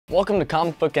Welcome to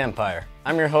Comic Book Empire.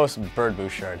 I'm your host, Bird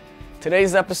Bouchard.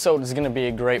 Today's episode is going to be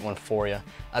a great one for you,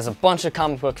 as a bunch of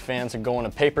comic book fans are going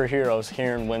to Paper Heroes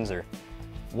here in Windsor.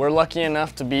 We're lucky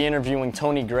enough to be interviewing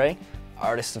Tony Gray,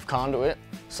 artist of Conduit,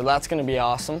 so that's going to be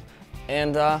awesome.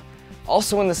 And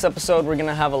also in this episode, we're going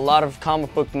to have a lot of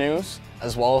comic book news,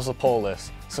 as well as a poll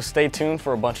list, so stay tuned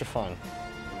for a bunch of fun.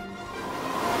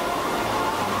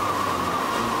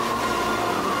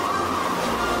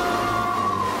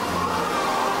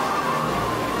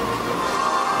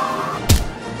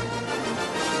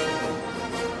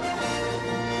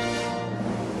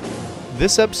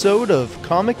 This episode of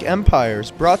Comic Empire is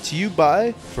brought to you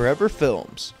by Forever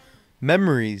Films.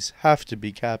 Memories have to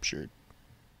be captured.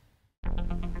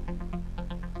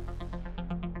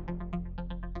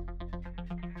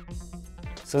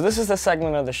 So this is the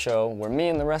segment of the show where me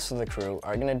and the rest of the crew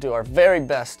are going to do our very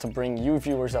best to bring you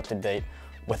viewers up to date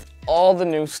with all the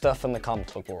new stuff in the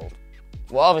comic book world.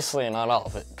 Well, obviously not all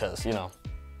of it, because, you know,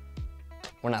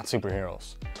 we're not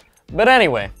superheroes. But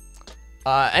anyway,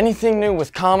 anything new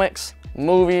with comics,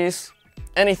 movies,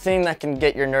 anything that can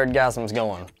get your nerdgasms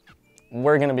going,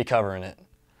 we're going to be covering it.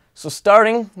 So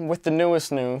starting with the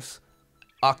newest news,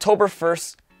 October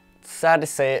 1st, sad to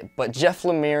say it, but Jeff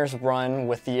Lemire's run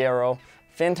with the Arrow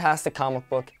Fantastic comic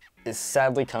book is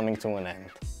sadly coming to an end.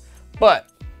 But,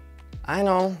 I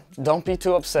know, don't be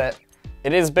too upset.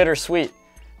 It is bittersweet,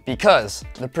 because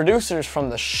the producers from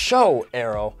the show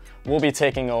Arrow will be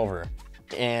taking over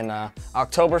in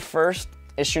October 1st,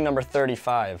 issue number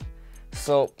 35.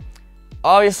 So,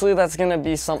 obviously that's going to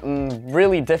be something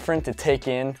really different to take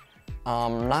in.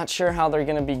 Not sure how they're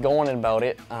going to be going about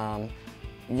it.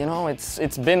 You know,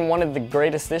 it's been one of the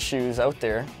greatest issues out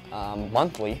there,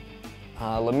 monthly.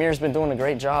 Lemire's been doing a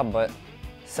great job, but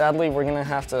sadly we're going to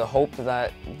have to hope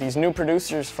that these new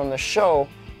producers from the show,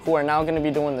 who are now going to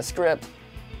be doing the script,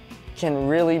 can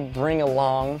really bring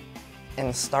along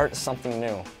and start something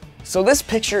new. So this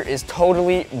picture is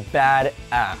totally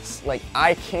badass. Like,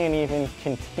 I can't even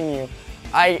continue.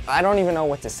 I don't even know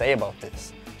what to say about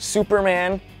this.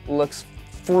 Superman looks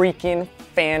freaking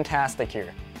fantastic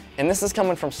here. And this is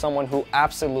coming from someone who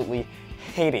absolutely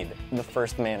hated the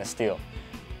first Man of Steel.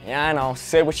 Yeah, I know,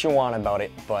 say what you want about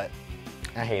it, but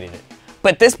I hated it.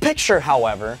 But this picture,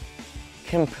 however,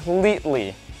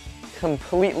 completely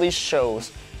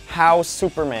shows how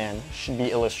Superman should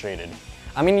be illustrated.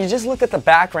 I mean, you just look at the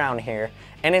background here,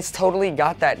 and it's totally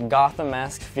got that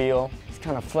Gotham-esque feel. He's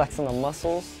kind of flexing the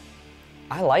muscles.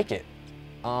 I like it.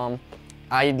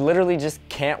 I literally just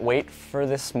can't wait for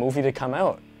this movie to come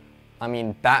out. I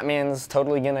mean, Batman's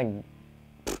totally gonna,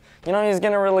 you know, he's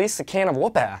gonna release a can of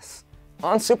whoop-ass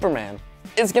on Superman.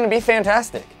 It's gonna be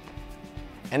fantastic.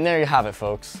 And there you have it,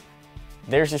 folks.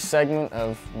 There's your segment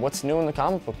of what's new in the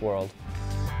comic book world.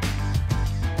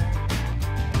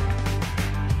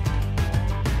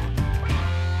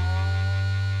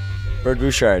 Bird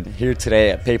Bouchard here today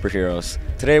at Paper Heroes.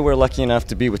 Today we're lucky enough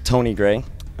to be with Tony Gray,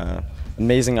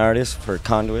 amazing artist for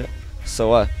Conduit.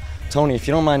 So Tony, if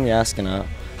you don't mind me asking,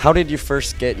 how did you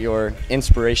first get your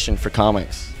inspiration for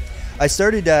comics? I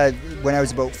started when I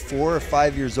was about 4 or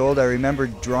 5 years old. I remember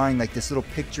drawing like this little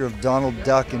picture of Donald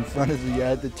Duck in front of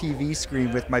the TV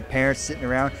screen with my parents sitting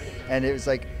around, and it was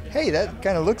like, hey, that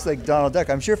kind of looks like Donald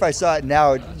Duck. I'm sure if I saw it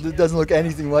now, it doesn't look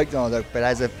anything like Donald Duck, but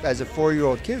as a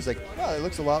 4-year-old kid, it was like, wow, it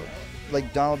looks a lot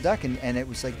like Donald Duck, and it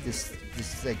was like this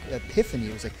like epiphany.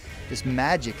 It was like this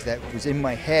magic that was in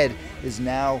my head is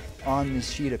now on this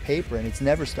sheet of paper, and it's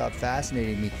never stopped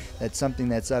fascinating me that something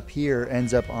that's up here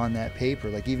ends up on that paper.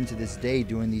 Like, even to this day,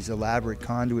 doing these elaborate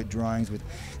Conduit drawings with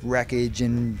wreckage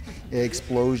and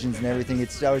explosions and everything.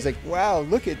 I was like, wow,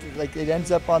 look at, like, it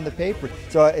ends up on the paper.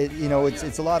 So you know,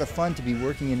 it's a lot of fun to be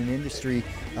working in an industry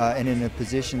and in a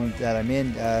position that I'm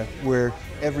in where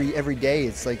every day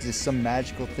it's like just some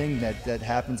magical thing that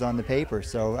happens on the paper.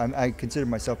 So I consider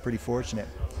myself pretty fortunate.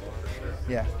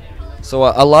 Yeah. So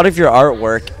a lot of your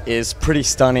artwork is pretty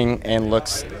stunning and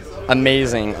looks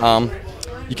amazing.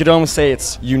 You could almost say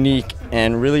it's unique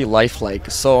and really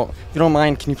lifelike. So if you don't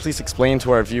mind, can you please explain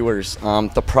to our viewers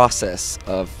the process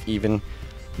of even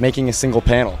making a single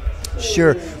panel?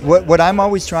 Sure. What I'm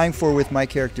always trying for with my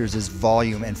characters is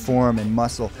volume and form and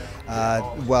muscle,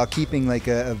 while keeping like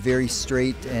a very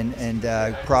straight and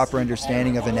proper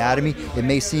understanding of anatomy. It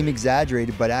may seem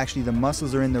exaggerated, but actually the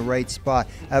muscles are in the right spot.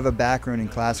 I have a background in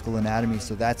classical anatomy,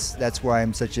 so that's why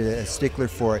I'm such a stickler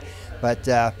for it.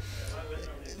 But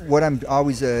what I'm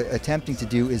always attempting to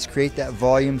do is create that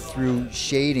volume through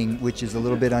shading, which is a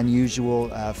little bit unusual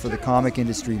for the comic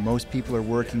industry. Most people are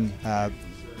working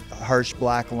harsh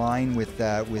black line with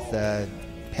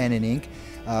pen and ink.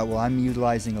 Well, I'm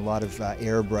utilizing a lot of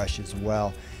airbrush as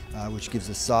well. which gives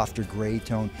a softer gray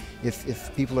tone.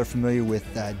 If people are familiar with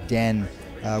Den,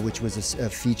 which was a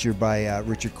feature by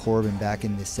Richard Corbin back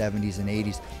in the 70s and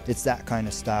 80s, it's that kind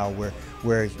of style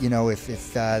where you know, if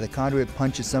the Conduit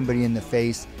punches somebody in the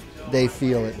face, they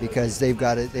feel it, because they've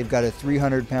got a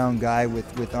 300-pound guy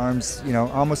with arms, you know,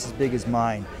 almost as big as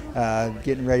mine,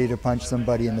 getting ready to punch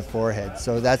somebody in the forehead.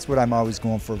 So that's what I'm always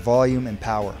going for: volume and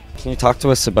power. Can you talk to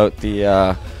us about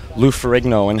the Lou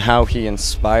Ferrigno and how he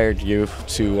inspired you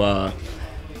to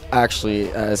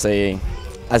actually as a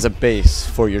base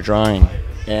for your drawing,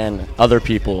 and other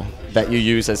people that you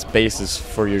use as bases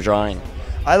for your drawing?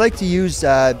 I like to use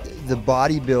the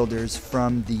bodybuilders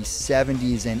from the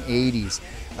 70s and 80s,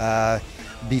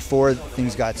 before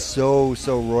things got so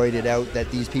roided out that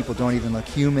these people don't even look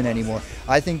human anymore.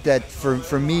 I think that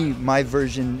for me, my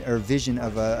version or vision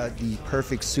of the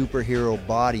perfect superhero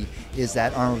body is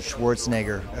that Arnold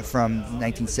Schwarzenegger from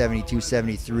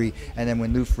 1972-73, and then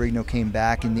when Lou Ferrigno came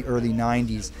back in the early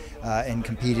 90s and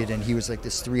competed, and he was like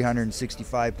this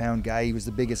 365-pound guy. He was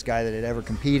the biggest guy that had ever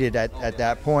competed at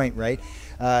that point, right?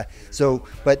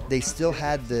 But they still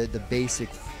had the basic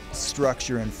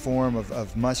structure and form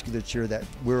of musculature that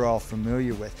we're all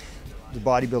familiar with. The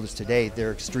bodybuilders today,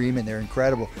 they're extreme and they're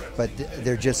incredible, but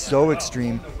they're just so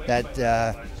extreme that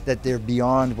that they're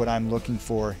beyond what I'm looking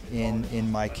for in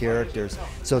my characters.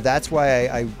 So that's why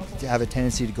I have a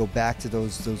tendency to go back to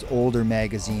those older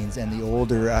magazines and the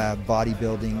older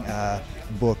bodybuilding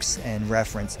books and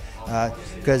reference,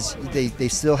 because they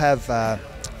still have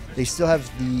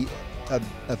the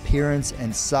appearance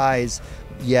and size,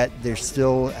 yet they're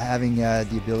still having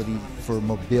the ability for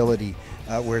mobility,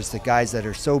 whereas the guys that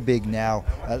are so big now,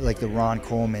 like the Ron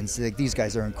Colemans, like, these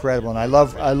guys are incredible, and I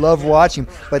love watching,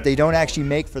 but they don't actually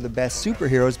make for the best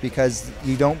superheroes, because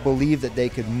you don't believe that they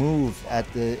could move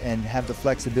and have the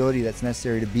flexibility that's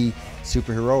necessary to be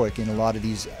superheroic in a lot of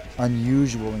these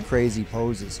unusual and crazy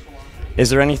poses.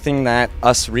 Is there anything that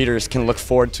us readers can look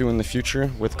forward to in the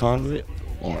future with Conduit?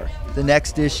 Or the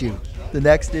next issue. The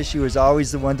next issue is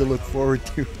always the one to look forward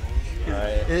to.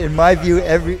 In my view,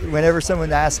 whenever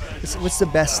someone asks, what's the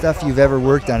best stuff you've ever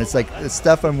worked on? It's like, the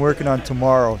stuff I'm working on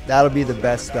tomorrow, that'll be the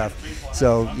best stuff.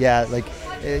 So yeah, like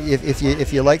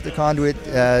if you like the Conduit,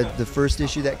 the first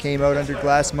issue that came out under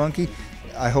Glass Monkey,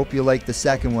 I hope you like the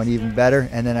second one even better,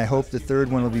 and then I hope the third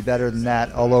one will be better than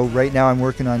that, although right now I'm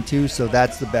working on 2, so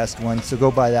that's the best one, so go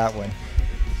buy that one.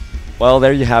 Well,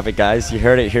 there you have it, guys. You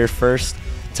heard it here first.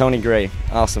 Tony Gray,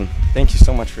 awesome. Thank you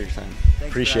so much for your time. Thanks,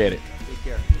 appreciate it. Take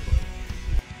care.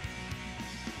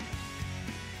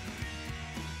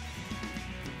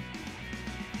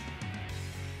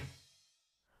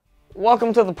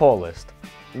 Welcome to the Poll List.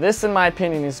 This, in my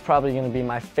opinion, is probably going to be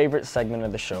my favorite segment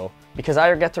of the show, because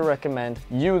I get to recommend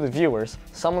you, the viewers,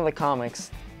 some of the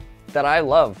comics that I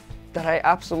love, that I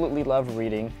absolutely love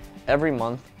reading every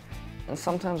month and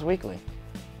sometimes weekly.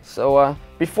 So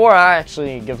before I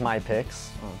actually give my picks,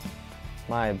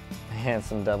 my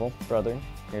handsome devil brother,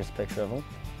 here's a picture of him.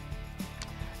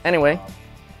 Anyway.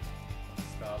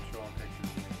 Stop showing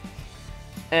pictures.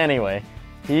 Anyway,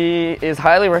 he is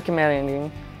highly recommending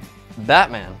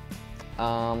Batman.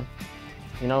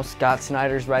 You know, Scott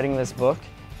Snyder's writing this book.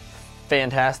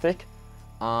 Fantastic.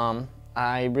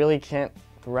 I really can't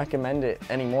recommend it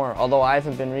anymore. Although I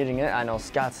haven't been reading it, I know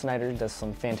Scott Snyder does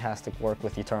some fantastic work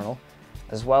with Eternal,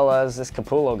 as well as this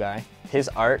Capullo guy. His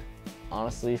art,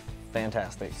 honestly,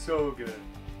 fantastic. So good.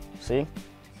 See?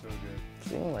 So good.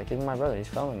 See, like, even my brother, he's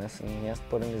filming this and he has to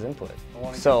put in his input. I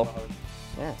want to So, give him a hug.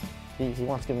 yeah, he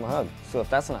wants to give him a hug. So if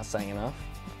that's not saying enough,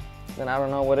 then I don't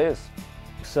know what is.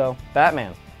 So,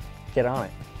 Batman, get on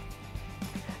it.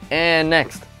 And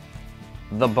next,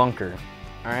 The Bunker.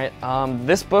 All right,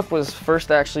 this book was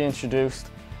first actually introduced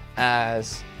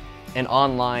as an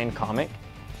online comic,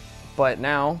 but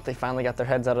now they finally got their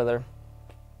heads out of their,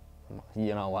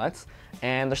 you know what,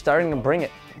 and they're starting to bring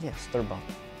it. Yes, they're bummed.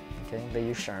 Okay, they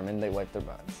use Charmin, they wipe their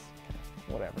butts,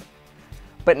 okay, whatever.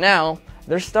 But now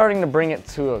they're starting to bring it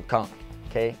to a comic.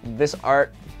 Okay, this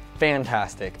art,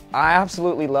 fantastic. I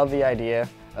absolutely love the idea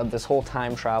of this whole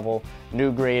time travel,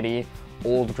 new Grady,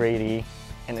 old Grady,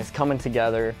 and it's coming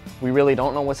together. We really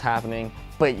don't know what's happening,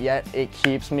 but yet it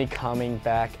keeps me coming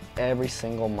back every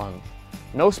single month.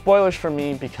 No spoilers for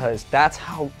me, because that's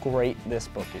how great this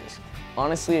book is.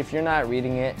 Honestly, if you're not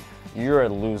reading it, you're a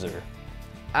loser.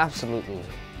 Absolute loser.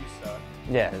 You suck.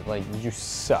 Yeah, like, you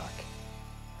suck.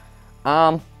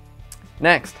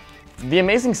 Next, The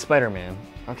Amazing Spider-Man,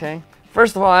 okay?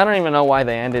 First of all, I don't even know why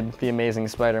they ended The Amazing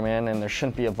Spider-Man, and there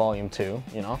shouldn't be a volume 2,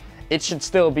 you know? It should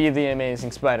still be The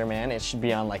Amazing Spider-Man. It should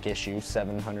be on like issue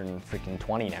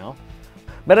 720 now.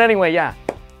 But anyway, yeah,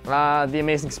 The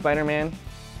Amazing Spider-Man,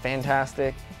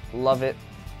 fantastic. Love it.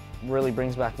 Really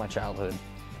brings back my childhood.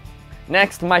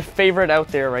 Next, my favorite out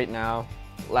there right now,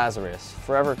 Lazarus.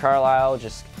 Forever Carlyle,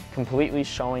 just completely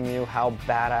showing you how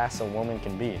badass a woman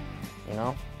can be, you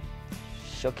know?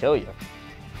 She'll kill you.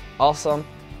 Awesome,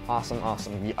 awesome,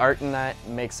 awesome. The art in that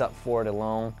makes up for it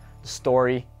alone. The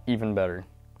story, even better.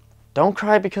 Don't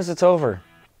cry because it's over.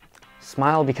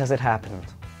 Smile because it happened.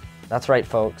 That's right,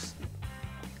 folks.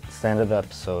 It's the end of the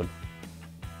episode.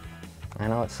 I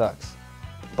know it sucks.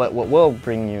 But what will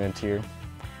bring you a tear,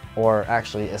 or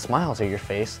actually a smile to your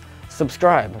face,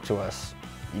 subscribe to us.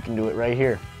 You can do it right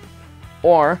here.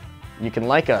 Or you can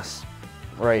like us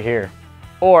right here.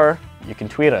 Or you can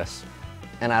tweet us.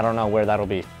 And I don't know where that'll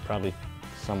be. Probably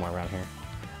somewhere around here.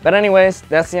 But anyways,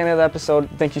 that's the end of the episode.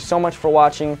 Thank you so much for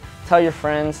watching. Tell your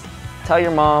friends, tell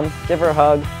your mom, give her a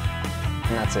hug,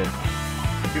 and that's it.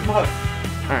 Give him a hug.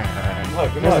 All right. Give him a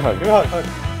hug. Give him Here's a a hug. hug. Give him a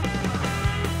hug.